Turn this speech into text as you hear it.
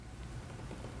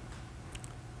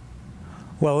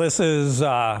Well, this has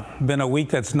been a week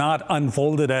that's not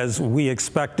unfolded as we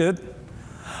expected.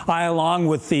 I, along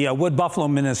with the Wood Buffalo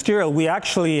Ministerial, we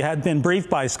actually had been briefed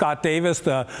by Scott Davis,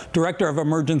 the Director of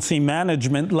Emergency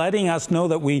Management, letting us know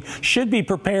that we should be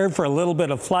prepared for a little bit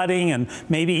of flooding and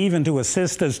maybe even to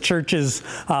assist as churches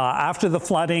after the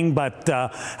flooding. But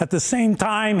at the same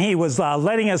time, he was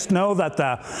letting us know that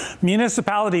the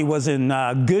municipality was in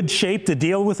good shape to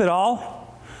deal with it all.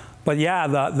 But yeah,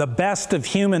 the best of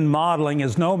human modeling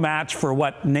is no match for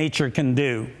what nature can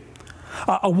do.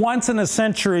 A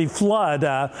once-in-a-century flood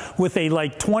with a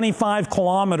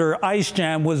 25-kilometer ice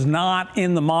jam was not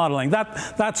in the modeling.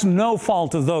 That's no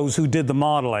fault of those who did the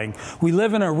modeling. We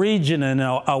live in a region and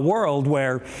a world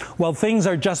where, well, things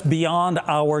are just beyond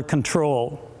our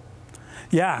control.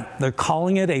 Yeah, they're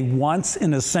calling it a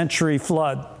once-in-a-century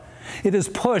flood. It has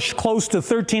pushed close to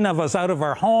 13 of us out of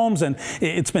our homes, and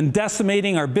it's been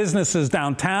decimating our businesses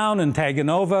downtown in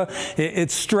Taganova. It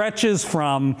stretches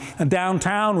from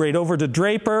downtown right over to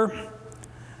Draper.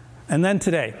 And then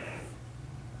today.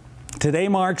 Today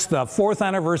marks the 4th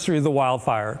anniversary of the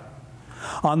wildfire.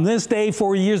 On this day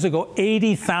 4 years ago,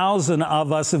 80,000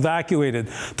 of us evacuated.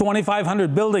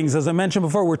 2,500 buildings, as I mentioned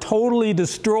before, were totally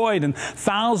destroyed, and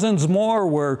thousands more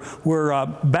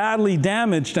were badly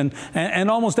damaged, and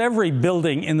almost every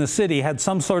building in the city had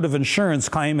some sort of insurance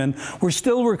claim, and we're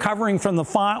still recovering from the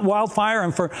wildfire,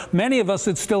 and for many of us,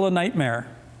 it's still a nightmare.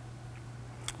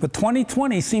 But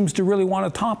 2020 seems to really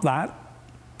want to top that.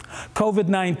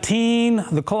 COVID-19,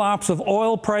 the collapse of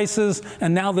oil prices,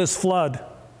 and now this flood.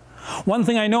 One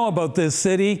thing I know about this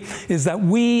city is that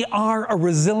we are a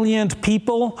resilient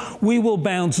people. We will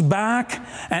bounce back,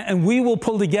 and we will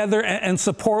pull together and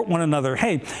support one another.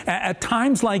 Hey, at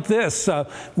times like this,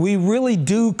 we really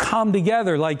do come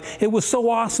together. It was so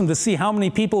awesome to see how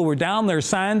many people were down there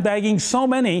sandbagging. So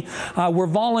many were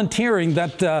volunteering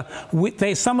that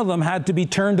some of them had to be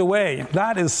turned away.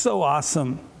 That is so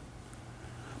awesome.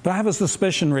 But I have a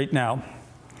suspicion right now.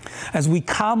 As we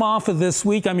come off of this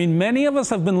week, many of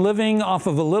us have been living off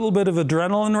of a little bit of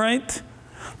adrenaline, right?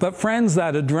 But friends,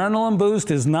 that adrenaline boost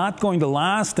is not going to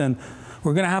last, and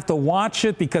we're going to have to watch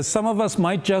it because some of us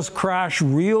might just crash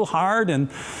real hard. And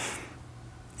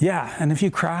yeah, and if you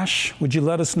crash, would you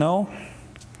let us know?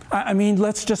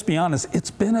 Let's just be honest. It's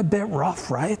been a bit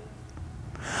rough, right?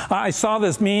 I saw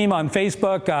this meme on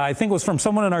Facebook. I think it was from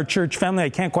someone in our church family.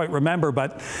 I can't quite remember,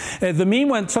 but the meme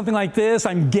went something like this: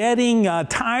 I'm getting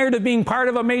tired of being part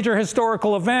of a major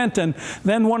historical event. And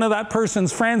then one of that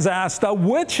person's friends asked,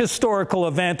 which historical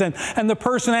event? And the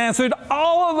person answered,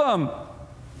 all of them.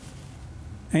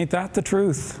 Ain't that the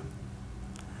truth?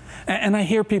 And I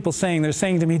hear people they're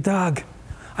saying to me, Doug,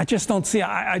 I just don't see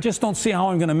how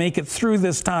I'm going to make it through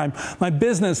this time. My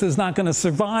business is not going to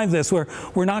survive this. We're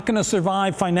not going to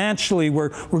survive financially. We're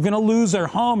going to lose our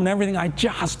home and everything. I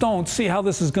just don't see how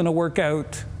this is going to work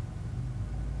out.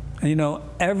 And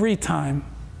every time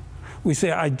we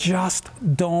say, I just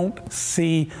don't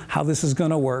see how this is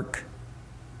going to work,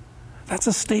 that's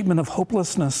a statement of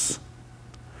hopelessness.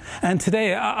 And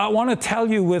today, I want to tell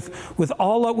you, with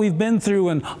all that we've been through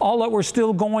and all that we're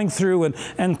still going through,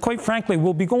 and quite frankly,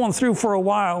 we'll be going through for a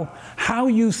while, how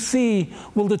you see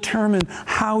will determine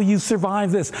how you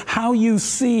survive this. How you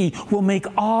see will make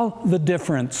all the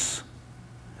difference.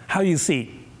 How you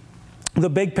see. The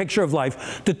big picture of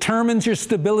life determines your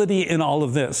stability in all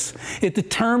of this. It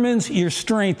determines your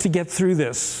strength to get through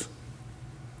this.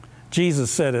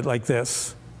 Jesus said it like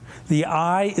this: the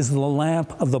eye is the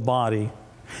lamp of the body.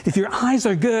 If your eyes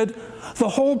are good, the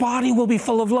whole body will be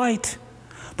full of light.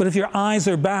 But if your eyes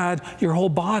are bad, your whole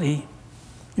body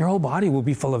will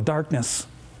be full of darkness.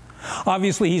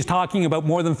 Obviously, he's talking about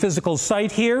more than physical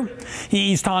sight here.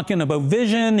 He's talking about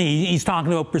vision. He's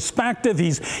talking about perspective.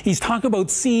 He's talking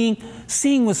about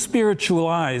seeing with spiritual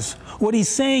eyes. What he's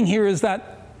saying here is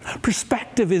that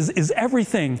perspective is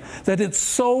everything, that it's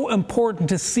so important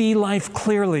to see life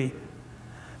clearly,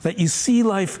 that you see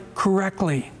life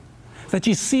correctly, that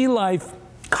you see life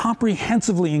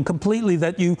comprehensively and completely,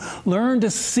 that you learn to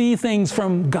see things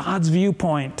from God's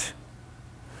viewpoint.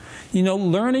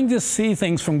 Learning to see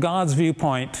things from God's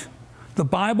viewpoint, the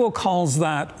Bible calls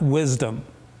that wisdom.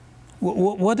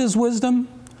 What is wisdom?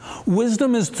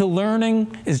 Wisdom is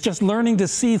just learning to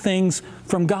see things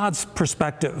from God's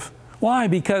perspective. Why?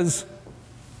 Because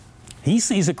He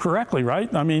sees it correctly, right?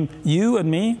 You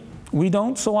and me, we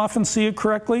don't so often see it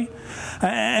correctly,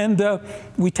 and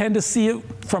we tend to see it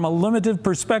from a limited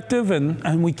perspective,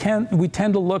 and we tend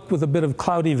to look with a bit of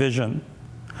cloudy vision.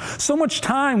 So much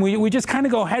time, we just kind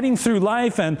of go heading through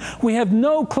life and we have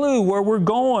no clue where we're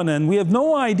going and we have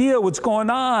no idea what's going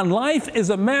on. Life is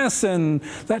a mess, and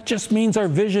that just means our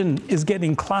vision is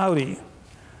getting cloudy.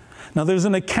 Now, there's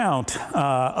an account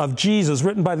of Jesus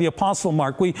written by the Apostle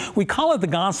Mark. We call it the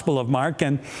Gospel of Mark,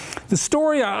 and the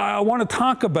story I want to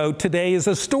talk about today is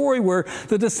a story where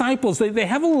the disciples, they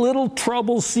have a little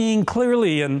trouble seeing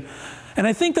clearly, and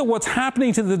I think that what's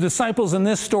happening to the disciples in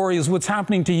this story is what's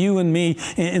happening to you and me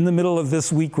in the middle of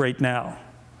this week right now.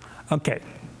 Okay,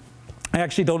 I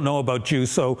actually don't know about you,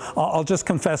 so I'll just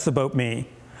confess about me.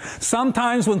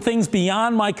 Sometimes when things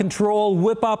beyond my control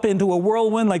whip up into a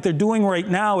whirlwind like they're doing right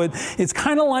now, it's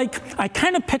kind of like, I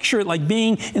kind of picture it like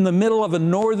being in the middle of a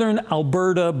northern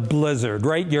Alberta blizzard,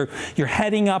 right? You're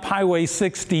heading up Highway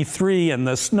 63 and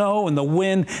the snow and the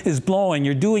wind is blowing.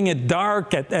 You're doing it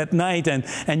dark at night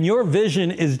and your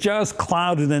vision is just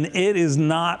clouded and it is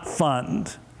not fun.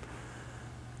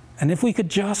 And if we could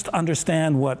just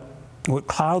understand what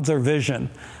clouds our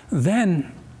vision,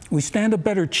 then we stand a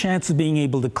better chance of being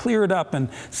able to clear it up and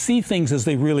see things as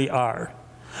they really are.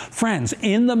 Friends,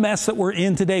 in the mess that we're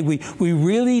in today, we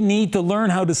really need to learn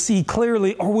how to see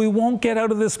clearly or we won't get out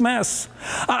of this mess.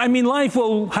 I mean, life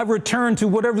will have returned to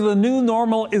whatever the new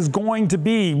normal is going to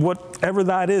be, whatever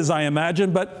that is, I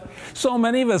imagine, but so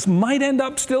many of us might end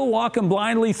up still walking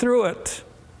blindly through it.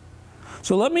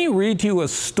 So let me read to you a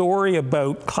story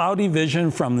about cloudy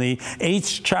vision from the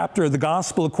 8th chapter of the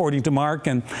Gospel according to Mark.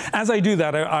 And as I do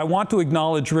that, I want to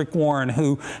acknowledge Rick Warren,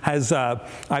 who has,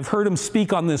 I've heard him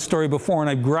speak on this story before, and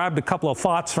I've grabbed a couple of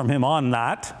thoughts from him on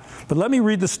that. But let me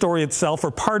read the story itself, or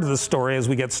part of the story, as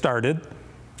we get started.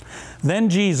 Then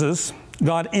Jesus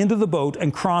got into the boat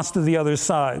and crossed to the other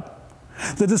side.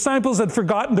 The disciples had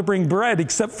forgotten to bring bread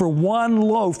except for one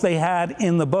loaf they had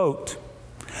in the boat.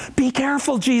 Be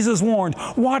careful, Jesus warned.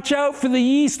 Watch out for the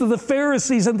yeast of the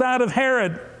Pharisees and that of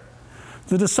Herod.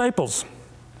 The disciples,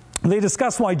 they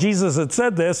discussed why Jesus had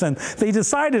said this, and they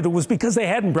decided it was because they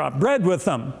hadn't brought bread with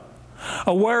them.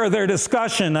 Aware of their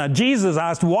discussion, Jesus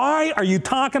asked, "Why are you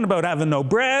talking about having no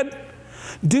bread?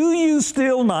 Do you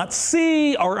still not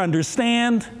see or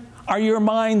understand? Are your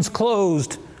minds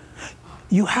closed?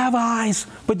 You have eyes,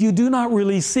 but you do not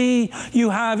really see. You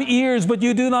have ears, but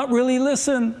you do not really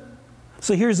listen."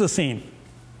 So here's the scene.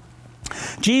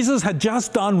 Jesus had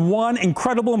just done one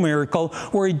incredible miracle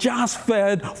where he just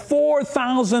fed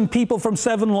 4,000 people from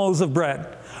 7 loaves of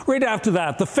bread. Right after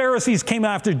that, the Pharisees came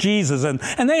after Jesus,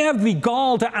 and they have the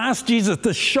gall to ask Jesus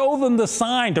to show them the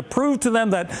sign, to prove to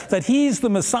them that he's the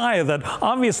Messiah, that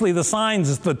obviously the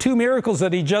signs, the 2 miracles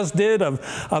that he just did of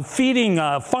feeding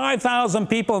 5,000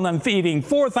 people and then feeding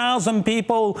 4,000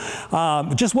 people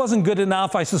just wasn't good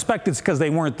enough. I suspect it's because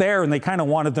they weren't there and they kind of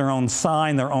wanted their own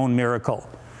sign, their own miracle.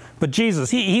 But Jesus,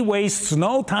 he wastes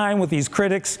no time with these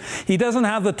critics. He doesn't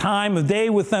have the time of day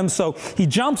with them, so he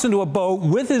jumps into a boat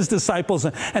with his disciples,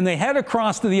 and they head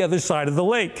across to the other side of the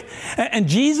lake. And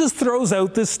Jesus throws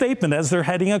out this statement as they're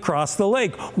heading across the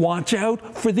lake: watch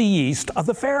out for the yeast of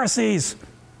the Pharisees.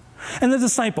 And the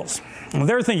disciples,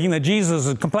 they're thinking that Jesus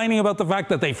is complaining about the fact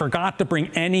that they forgot to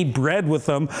bring any bread with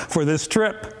them for this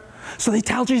trip. So they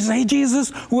tell Jesus, "Hey,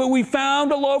 Jesus, we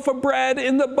found a loaf of bread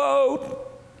in the boat."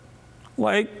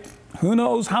 Like, who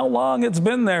knows how long it's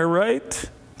been there, right?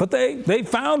 But they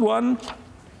found one.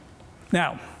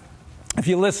 Now, if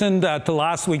you listened to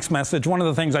last week's message, one of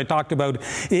the things I talked about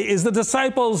is the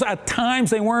disciples, at times,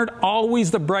 they weren't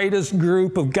always the brightest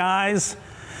group of guys.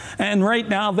 And right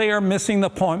now, they are missing the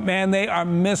point. Man, they are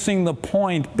missing the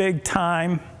point big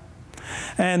time.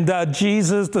 And the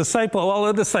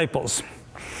disciples,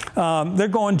 they're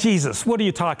going, "Jesus, what are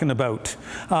you talking about?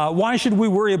 Why should we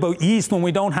worry about yeast when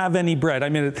we don't have any bread?" I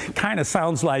mean, it kind of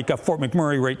sounds like Fort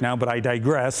McMurray right now, but I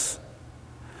digress.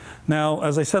 Now,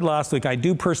 as I said last week, I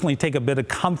do personally take a bit of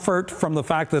comfort from the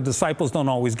fact that the disciples don't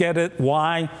always get it.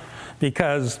 Why?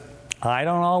 Because I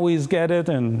don't always get it,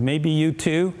 and maybe you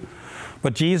too.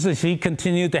 But Jesus, he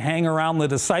continued to hang around the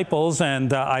disciples,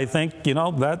 and I think,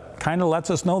 that kind of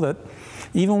lets us know that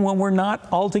even when we're not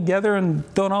all together and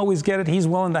don't always get it, he's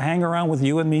willing to hang around with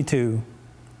you and me too.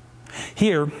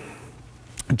 Here,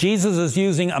 Jesus is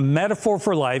using a metaphor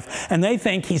for life, and they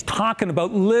think he's talking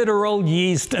about literal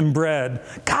yeast and bread.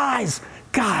 Guys,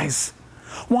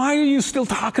 why are you still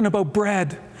talking about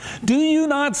bread? Do you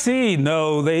not see?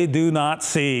 No, they do not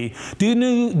see. Do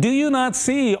you not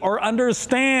see or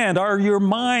understand? Are your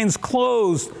minds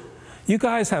closed? You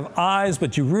guys have eyes,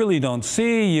 but you really don't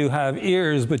see. You have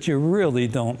ears, but you really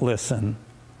don't listen.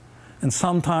 And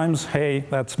sometimes, hey,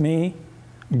 that's me,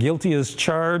 guilty as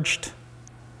charged.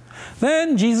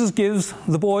 Then Jesus gives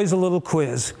the boys a little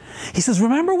quiz. He says,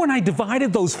 remember when I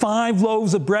divided those 5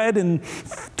 loaves of bread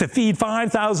to feed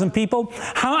 5,000 people?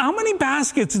 How many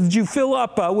baskets did you fill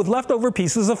up with leftover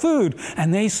pieces of food?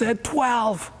 And they said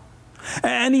 12.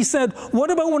 And he said, what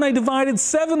about when I divided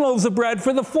 7 loaves of bread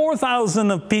for the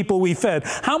 4,000 of people we fed?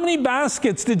 How many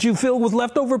baskets did you fill with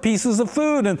leftover pieces of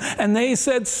food? And they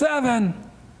said 7.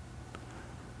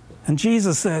 And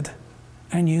Jesus said,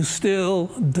 and you still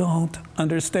don't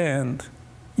understand.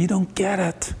 You don't get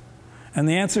it. And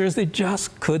the answer is they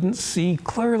just couldn't see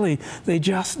clearly. They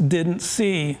just didn't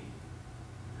see.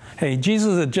 Hey,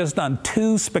 Jesus had just done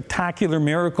 2 spectacular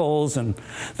miracles, and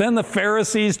then the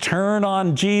Pharisees turn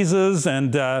on Jesus,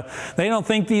 and they don't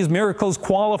think these miracles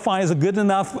qualify as a good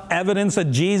enough evidence that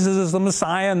Jesus is the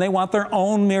Messiah, and they want their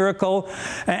own miracle.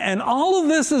 And all of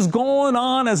this is going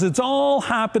on as it's all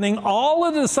happening.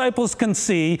 All the disciples can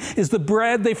see is the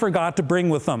bread they forgot to bring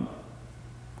with them.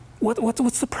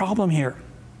 What's the problem here?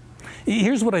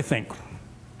 Here's what I think.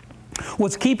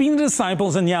 What's keeping the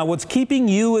disciples, and what's keeping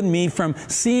you and me from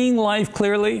seeing life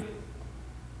clearly?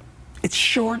 It's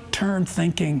short-term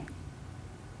thinking.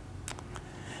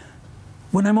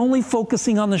 When I'm only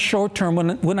focusing on the short term,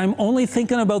 when I'm only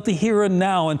thinking about the here and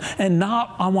now and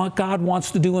not on what God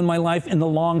wants to do in my life in the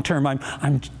long term,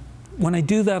 when I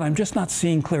do that, I'm just not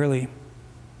seeing clearly.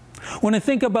 When I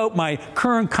think about my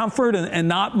current comfort and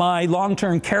not my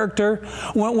long-term character,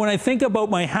 when I think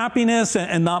about my happiness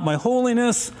and not my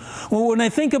holiness, when I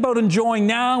think about enjoying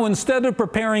now instead of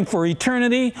preparing for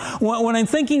eternity, when I'm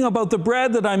thinking about the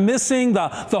bread that I'm missing, the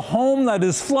home that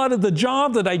is flooded, the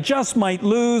job that I just might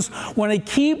lose, when I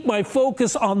keep my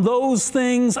focus on those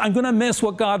things, I'm going to miss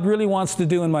what God really wants to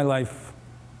do in my life.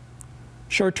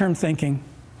 Short-term thinking.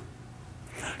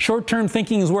 Short-term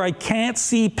thinking is where I can't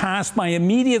see past my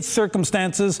immediate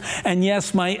circumstances, and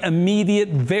yes, my immediate,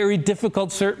 very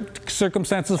difficult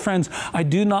circumstances. Friends, I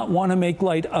do not want to make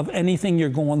light of anything you're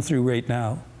going through right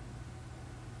now.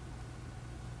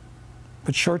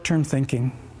 But short-term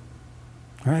thinking,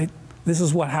 right? This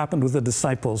is what happened with the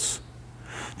disciples.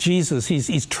 Jesus,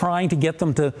 he's trying to get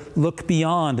them to look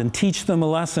beyond and teach them a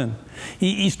lesson.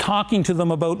 He's talking to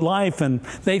them about life, and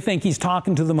they think he's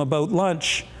talking to them about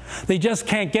lunch. They just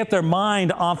can't get their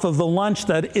mind off of the lunch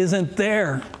that isn't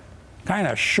there. Kind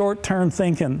of short-term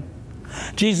thinking.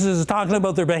 Jesus is talking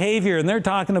about their behavior, and they're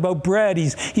talking about bread.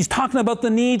 He's talking about the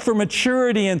need for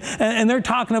maturity, and they're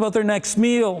talking about their next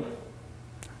meal.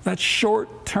 That's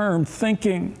short-term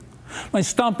thinking. My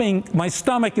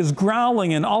stomach is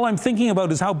growling, and all I'm thinking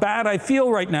about is how bad I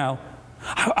feel right now.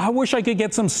 I wish I could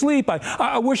get some sleep.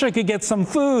 I wish I could get some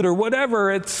food or whatever.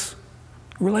 It's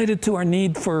related to our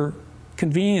need for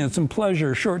convenience and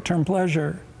pleasure, short-term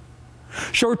pleasure.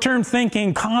 Short-term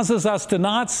thinking causes us to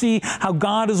not see how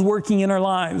God is working in our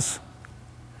lives.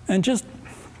 And just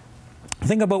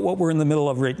think about what we're in the middle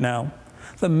of right now.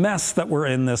 The mess that we're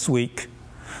in this week.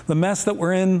 The mess that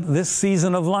we're in this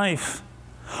season of life.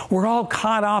 We're all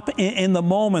caught up in the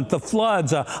moment, the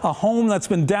floods, a home that's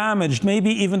been damaged, maybe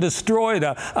even destroyed,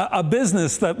 a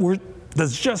business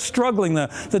that's just struggling,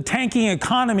 the tanking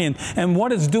economy and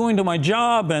what it's doing to my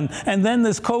job, and then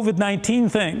this COVID-19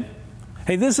 thing.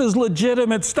 Hey, this is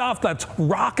legitimate stuff that's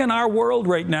rocking our world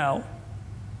right now.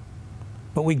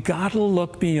 But we got to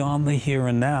look beyond the here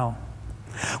and now.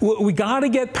 We got to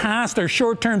get past our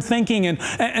short-term thinking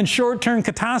and short-term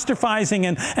catastrophizing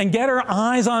and get our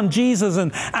eyes on Jesus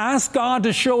and ask God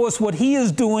to show us what He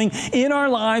is doing in our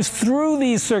lives through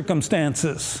these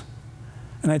circumstances.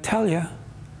 And I tell you,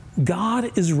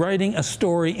 God is writing a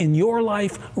story in your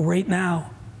life right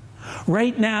now.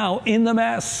 Right now, in the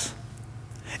mess.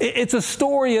 It's a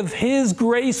story of His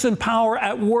grace and power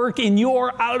at work in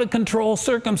your out-of-control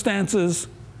circumstances.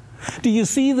 Do you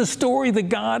see the story that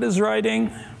God is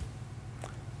writing?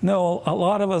 No, a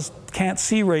lot of us can't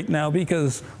see right now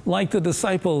because, like the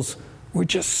disciples, we're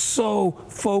just so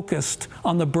focused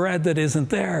on the bread that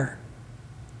isn't there.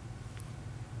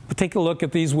 But take a look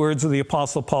at these words of the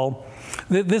Apostle Paul.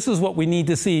 This is what we need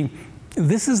to see.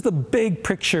 This is the big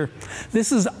picture.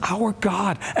 This is our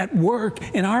God at work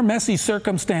in our messy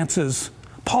circumstances.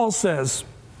 Paul says,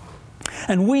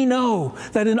 and we know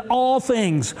that in all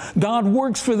things God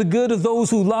works for the good of those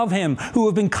who love Him, who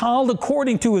have been called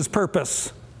according to His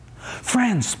purpose.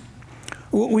 Friends,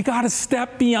 we got to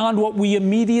step beyond what we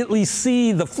immediately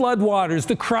see, the floodwaters,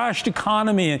 the crashed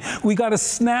economy. We got to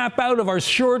snap out of our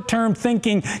short-term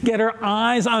thinking, get our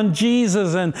eyes on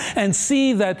Jesus and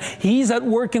see that He's at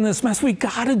work in this mess. We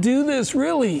got to do this,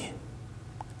 really.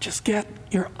 Just get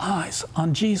your eyes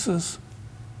on Jesus.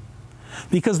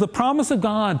 Because the promise of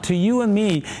God to you and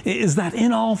me is that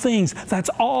in all things, that's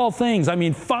all things. I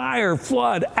mean, fire,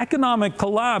 flood, economic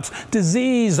collapse,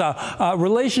 disease,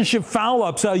 relationship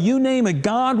foul-ups, you name it,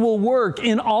 God will work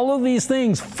in all of these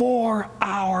things for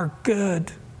our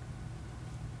good.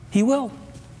 He will.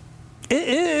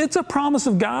 It's a promise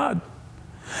of God.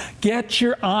 Get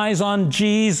your eyes on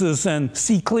Jesus and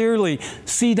see clearly,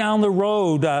 see down the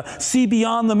road, see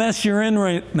beyond the mess you're in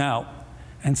right now.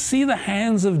 And see the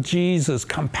hands of Jesus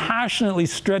compassionately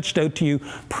stretched out to you,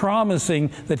 promising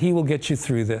that He will get you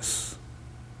through this.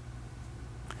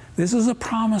 This is a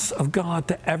promise of God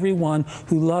to everyone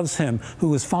who loves Him,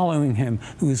 who is following Him,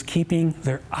 who is keeping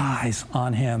their eyes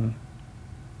on Him.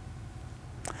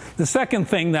 The second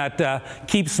thing that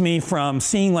keeps me from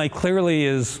seeing life clearly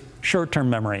is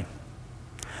short-term memory.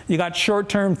 You got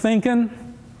short-term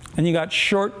thinking, and you got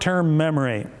short-term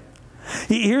memory.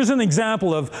 Here's an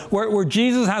example of where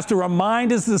Jesus has to remind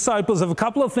His disciples of a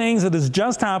couple of things that has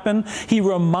just happened. He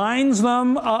reminds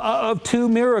them of two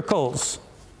miracles.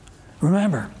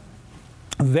 Remember,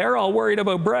 they're all worried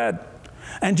about bread.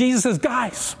 And Jesus says,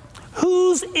 guys,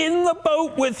 who's in the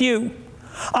boat with you?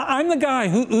 I'm the guy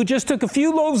who just took a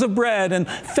few loaves of bread and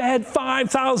fed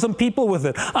 5,000 people with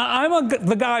it. I'm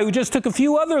the guy who just took a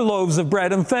few other loaves of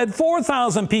bread and fed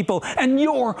 4,000 people, and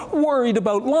you're worried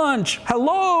about lunch.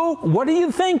 Hello? What are you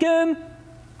thinking?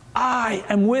 I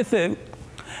am with you.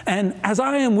 And as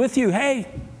I am with you, hey,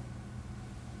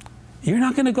 you're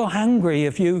not going to go hungry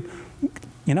if you're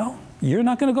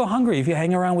not going to go hungry if you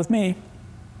hang around with me.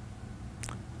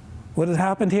 What has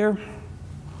happened here?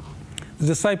 The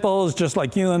disciples, just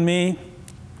like you and me,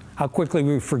 how quickly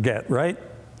we forget, right?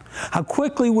 How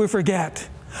quickly we forget.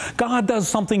 God does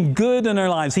something good in our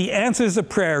lives. He answers a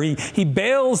prayer. He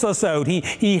bails us out.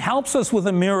 He helps us with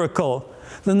a miracle.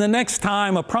 Then the next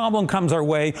time a problem comes our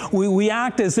way, we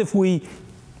act as if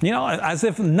as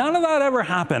if none of that ever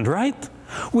happened, right?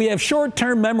 We have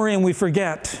short-term memory and we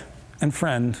forget. And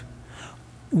friend,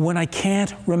 when I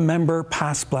can't remember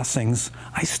past blessings,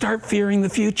 I start fearing the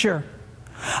future.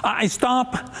 I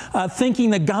stop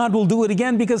thinking that God will do it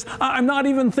again because I'm not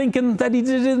even thinking that He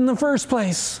did it in the first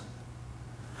place.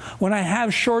 When I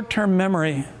have short-term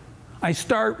memory, I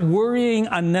start worrying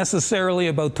unnecessarily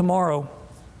about tomorrow.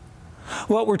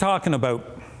 What we're talking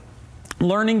about,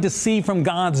 learning to see from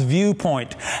God's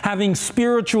viewpoint, having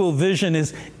spiritual vision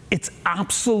it's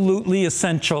absolutely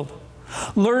essential.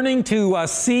 Learning to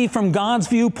see from God's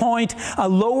viewpoint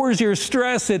lowers your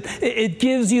stress. It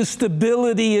gives you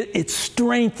stability. It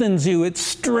strengthens you. It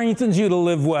strengthens you to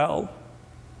live well.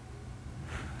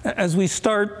 As we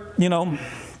start,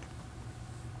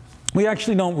 we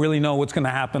actually don't really know what's going to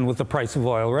happen with the price of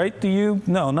oil, right? Do you?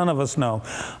 No, none of us know.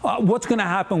 What's going to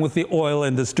happen with the oil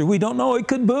industry? We don't know. It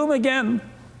could boom again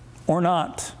or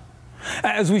not.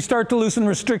 As we start to loosen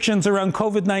restrictions around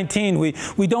COVID-19,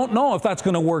 we don't know if that's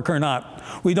going to work or not.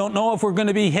 We don't know if we're going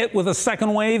to be hit with a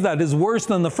second wave that is worse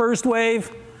than the first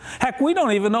wave. Heck, we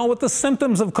don't even know what the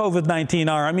symptoms of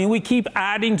COVID-19 are. I mean, we keep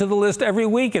adding to the list every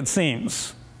week, it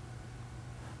seems.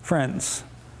 Friends,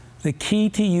 the key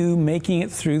to you making it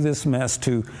through this mess,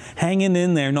 to hanging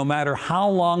in there no matter how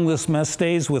long this mess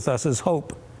stays with us, is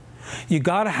hope. You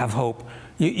got to have hope.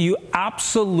 You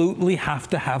absolutely have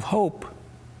to have hope.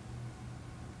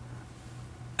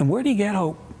 And where do you get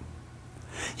hope?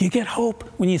 You get hope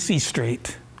when you see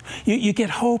straight. You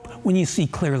get hope when you see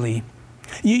clearly.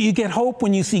 You get hope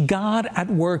when you see God at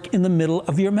work in the middle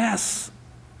of your mess.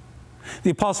 The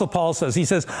Apostle Paul says, he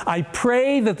says, I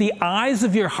pray that the eyes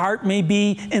of your heart may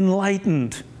be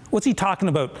enlightened. What's he talking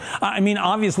about? I mean,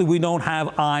 obviously we don't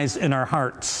have eyes in our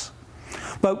hearts.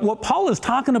 But what Paul is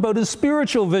talking about is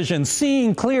spiritual vision,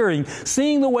 seeing clearing,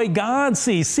 seeing the way God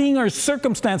sees, seeing our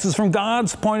circumstances from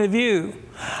God's point of view.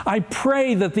 I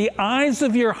pray that the eyes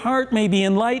of your heart may be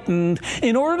enlightened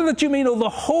in order that you may know the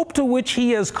hope to which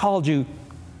He has called you.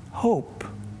 Hope.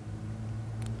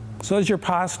 So as your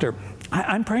pastor,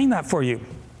 I'm praying that for you.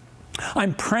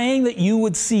 I'm praying that you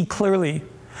would see clearly,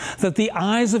 that the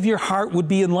eyes of your heart would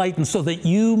be enlightened so that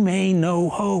you may know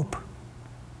hope.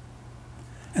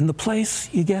 And the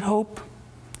place you get hope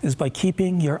is by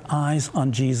keeping your eyes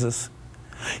on Jesus.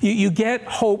 You get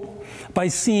hope by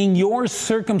seeing your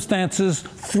circumstances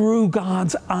through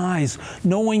God's eyes,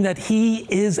 knowing that He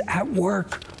is at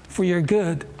work for your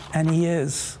good, and He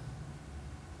is.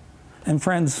 And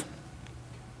friends,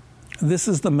 this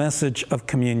is the message of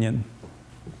communion.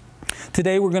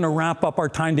 Today we're going to wrap up our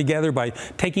time together by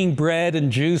taking bread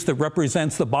and juice that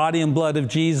represents the body and blood of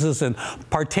Jesus and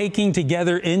partaking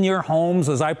together in your homes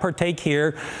as I partake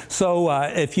here. So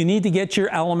if you need to get your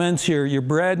elements, your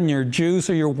bread and your juice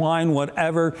or your wine,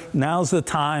 whatever, now's the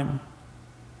time.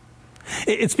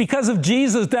 It's because of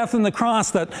Jesus' death on the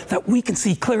cross that we can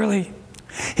see clearly.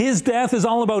 His death is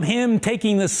all about him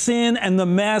taking the sin and the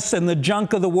mess and the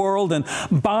junk of the world, and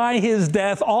by his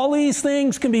death, all these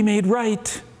things can be made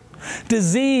right.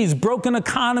 Disease, broken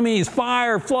economies,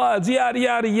 fire, floods, yada,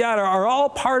 yada, yada, are all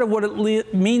part of what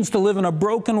it means to live in a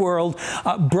broken world,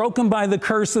 broken by the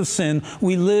curse of sin.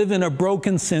 We live in a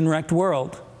broken, sin-wrecked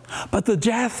world. But the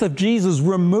death of Jesus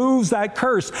removes that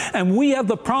curse, and we have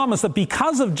the promise that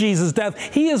because of Jesus'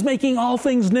 death, he is making all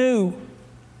things new.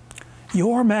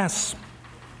 Your mess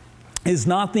is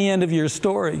not the end of your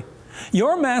story.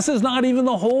 Your mess is not even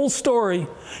the whole story.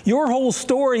 Your whole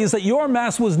story is that your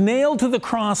mess was nailed to the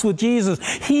cross with Jesus.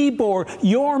 He bore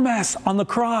your mess on the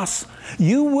cross.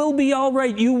 You will be all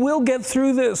right. You will get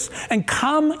through this. And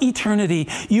come eternity,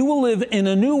 you will live in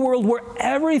a new world where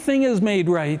everything is made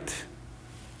right.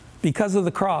 Because of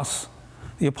the cross,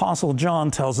 the Apostle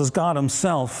John tells us God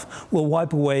himself will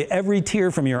wipe away every tear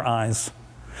from your eyes.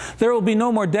 There will be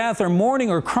no more death or mourning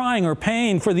or crying or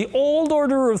pain, for the old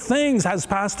order of things has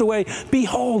passed away.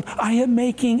 Behold, I am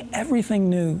making everything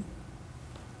new.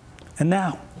 And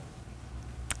now,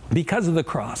 because of the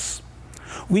cross,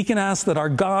 we can ask that our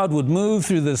God would move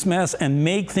through this mess and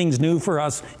make things new for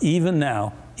us even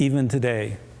now, even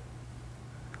today.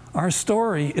 Our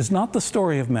story is not the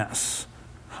story of mess.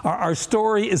 Our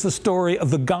story is the story of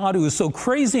the God who is so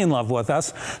crazy in love with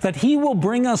us that he will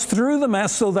bring us through the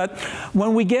mess so that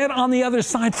when we get on the other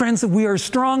side, friends, that we are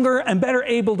stronger and better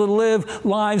able to live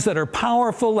lives that are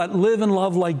powerful, that live and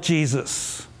love like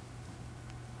Jesus.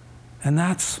 And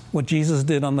that's what Jesus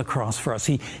did on the cross for us.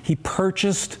 He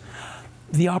purchased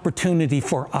the opportunity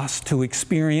for us to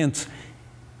experience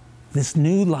this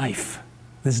new life,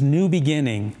 this new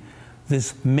beginning,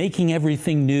 this making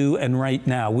everything new and right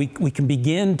now. We can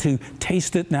begin to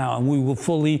taste it now, and we will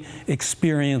fully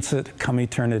experience it come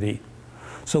eternity.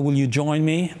 So will you join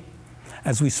me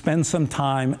as we spend some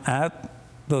time at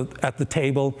the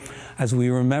table as we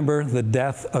remember the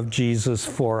death of Jesus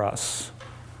for us?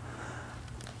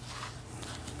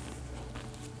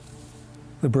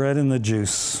 The bread and the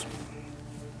juice.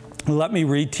 Let me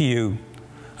read to you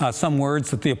some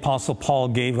words that the Apostle Paul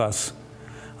gave us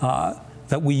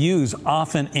that we use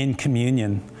often in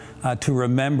communion to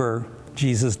remember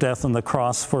Jesus' death on the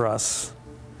cross for us.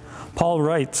 Paul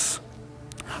writes,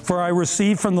 "For I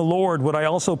received from the Lord what I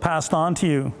also passed on to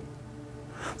you.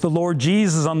 The Lord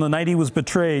Jesus, on the night he was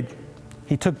betrayed,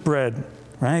 he took bread,"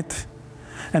 right?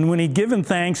 "And when he'd given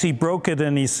thanks, he broke it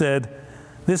and he said,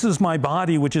 'This is my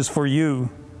body, which is for you.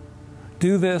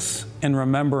 Do this in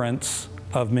remembrance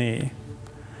of me.'"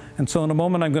 And so in a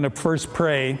moment, I'm going to first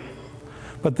pray.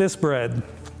 But this bread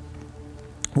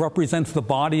represents the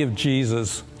body of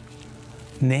Jesus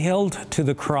nailed to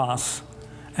the cross.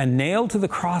 And nailed to the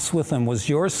cross with him was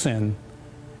your sin,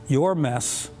 your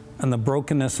mess, and the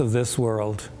brokenness of this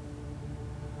world.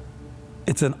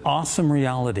 It's an awesome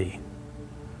reality.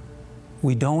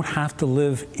 We don't have to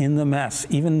live in the mess,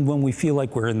 even when we feel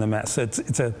like we're in the mess.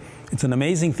 It's an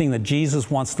amazing thing that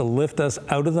Jesus wants to lift us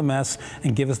out of the mess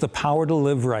and give us the power to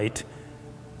live right,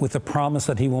 with the promise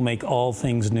that he will make all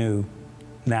things new,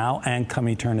 now and come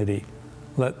eternity.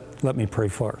 Let me pray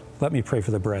for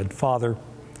the bread. Father,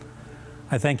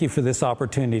 I thank you for this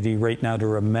opportunity right now to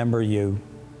remember you,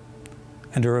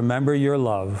 and to remember your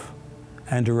love,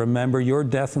 and to remember your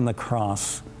death on the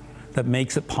cross that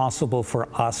makes it possible for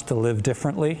us to live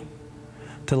differently,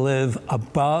 to live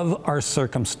above our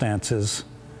circumstances,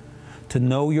 to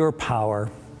know your power,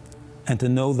 and to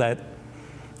know that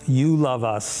you love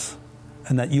us,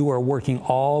 and that you are working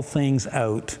all things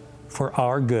out for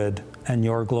our good and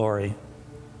your glory.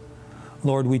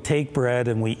 Lord, we take bread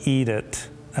and we eat it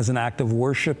as an act of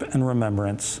worship and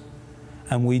remembrance,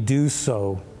 and we do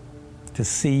so to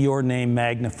see your name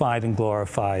magnified and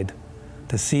glorified,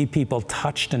 to see people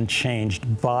touched and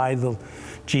changed by the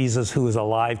Jesus who is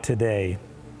alive today,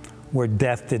 where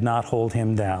death did not hold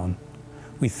him down.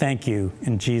 We thank you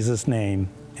in Jesus' name,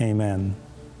 amen.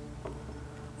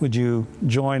 Would you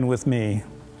join with me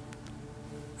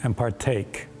and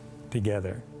partake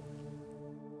together?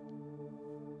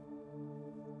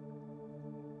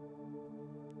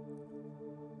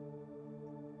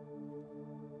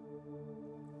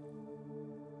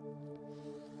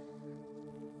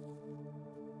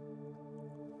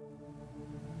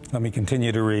 Let me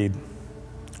continue to read.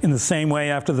 "In the same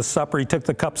way, after the supper, he took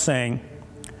the cup, saying,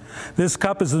 'This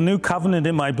cup is the new covenant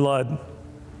in my blood.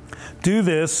 Do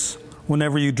this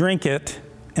whenever you drink it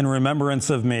in remembrance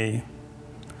of me.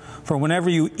 For whenever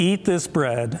you eat this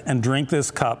bread and drink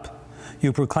this cup,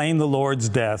 you proclaim the Lord's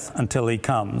death until he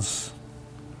comes.'"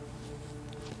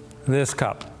 This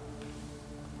cup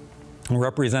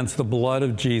represents the blood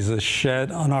of Jesus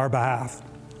shed on our behalf.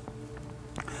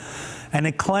 And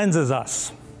it cleanses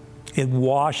us. It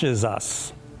washes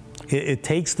us. It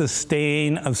takes the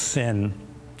stain of sin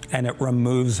and it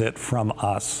removes it from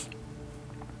us.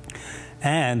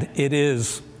 And it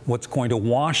is what's going to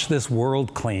wash this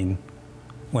world clean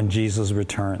when Jesus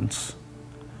returns.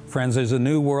 Friends, there's a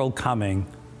new world coming,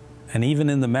 and even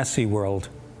in the messy world,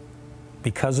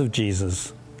 because of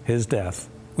Jesus, his death,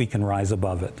 we can rise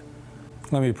above it.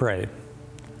 Let me pray.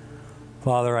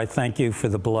 Father, I thank you for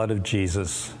the blood of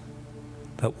Jesus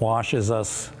that washes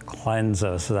us,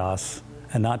 cleanses us,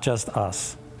 and not just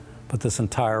us, but this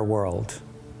entire world.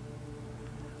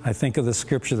 I think of the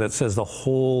scripture that says the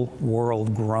whole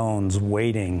world groans,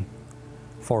 waiting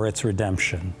for its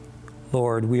redemption.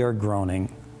 Lord, we are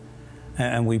groaning,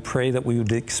 and we pray that we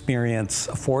would experience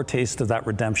a foretaste of that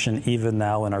redemption even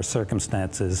now in our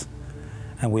circumstances,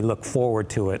 and we look forward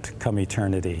to it come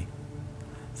eternity.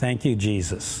 Thank you,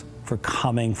 Jesus, for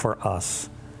coming for us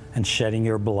and shedding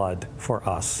your blood for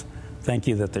us. Thank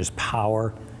you that there's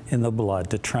power in the blood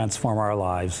to transform our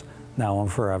lives now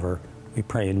and forever. We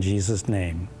pray in Jesus'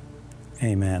 name.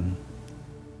 Amen.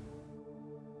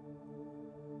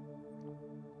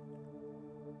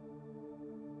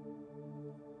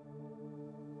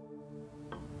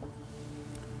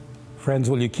 Friends,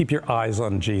 will you keep your eyes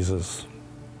on Jesus,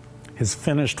 his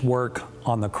finished work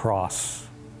on the cross?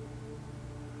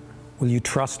 Will you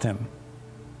trust him,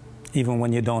 even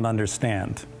when you don't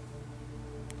understand?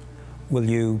 Will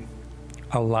you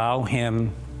allow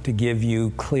him to give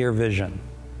you clear vision?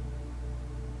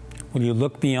 Will you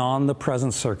look beyond the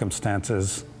present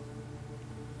circumstances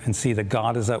and see that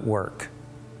God is at work,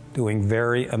 doing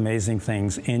very amazing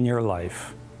things in your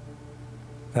life?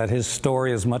 That his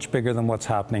story is much bigger than what's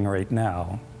happening right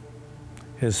now.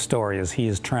 His story is he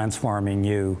is transforming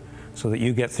you so that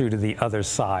you get through to the other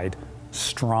side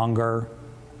stronger,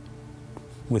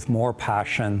 with more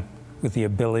passion, with the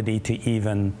ability to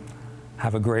even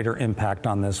have a greater impact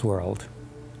on this world.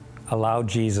 Allow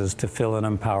Jesus to fill and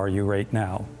empower you right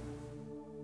now.